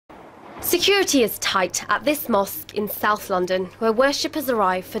Security is tight at this mosque in South London, where worshippers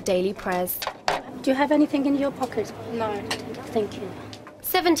arrive for daily prayers. Do you have anything in your pocket? No. Thank you.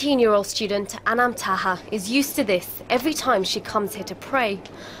 17-year-old student Anam Taha is used to this every time she comes here to pray.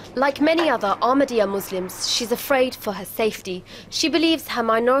 Like many other Ahmadiyya Muslims, she's afraid for her safety. She believes her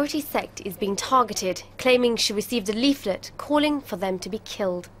minority sect is being targeted, claiming she received a leaflet calling for them to be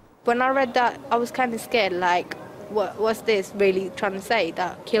killed. When I read that, I was kind of scared, like, what's this really trying to say,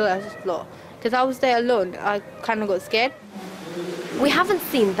 that kill us lot? Because I was there alone, I kind of got scared. We haven't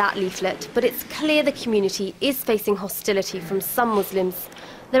seen that leaflet, but it's clear the community is facing hostility from some Muslims.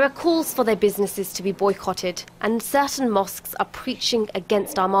 There are calls for their businesses to be boycotted, and certain mosques are preaching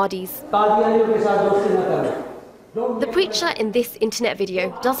against Ahmadis. The preacher in this internet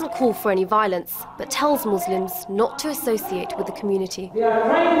video doesn't call for any violence, but tells Muslims not to associate with the community. They are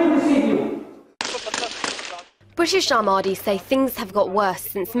trying to deceive you. British Ahmadis say things have got worse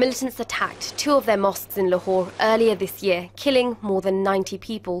since militants attacked two of their mosques in Lahore earlier this year, killing more than 90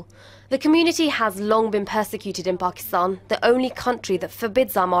 people. The community has long been persecuted in Pakistan, the only country that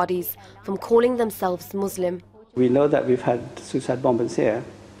forbids Ahmadis from calling themselves Muslim. We know that we've had suicide bombings here,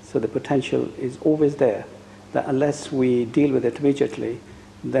 so the potential is always there, that unless we deal with it immediately,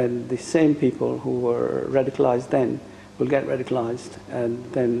 then the same people who were radicalized then will get radicalized, and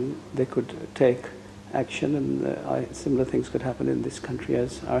then they could take action, and similar things could happen in this country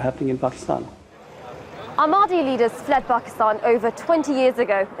as are happening in Pakistan. Ahmadi leaders fled Pakistan over 20 years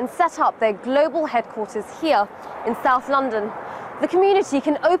ago and set up their global headquarters here in South London. The community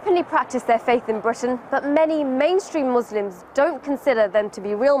can openly practice their faith in Britain, but many mainstream Muslims don't consider them to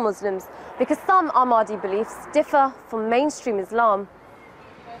be real Muslims because some Ahmadi beliefs differ from mainstream Islam.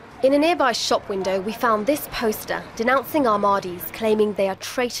 In a nearby shop window, we found this poster denouncing Ahmadis, claiming they are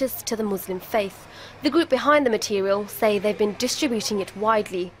traitors to the Muslim faith. The group behind the material say they've been distributing it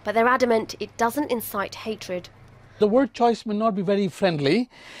widely, but they're adamant it doesn't incite hatred. The word choice may not be very friendly,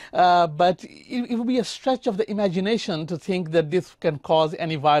 but it would be a stretch of the imagination to think that this can cause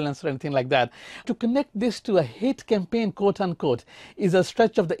any violence or anything like that. To connect this to a hate campaign, quote unquote, is a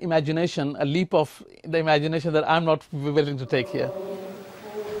stretch of the imagination, a leap of the imagination that I'm not willing to take here.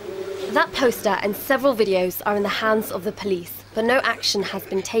 That poster and several videos are in the hands of the police, but no action has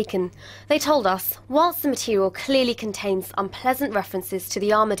been taken. They told us, whilst the material clearly contains unpleasant references to the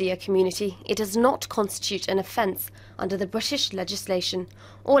Ahmadiyya community, it does not constitute an offence under the British legislation.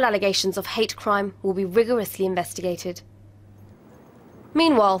 All allegations of hate crime will be rigorously investigated.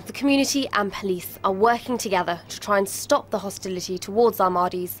 Meanwhile, the community and police are working together to try and stop the hostility towards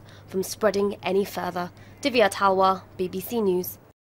Ahmadis from spreading any further. Divya Talwar, BBC News.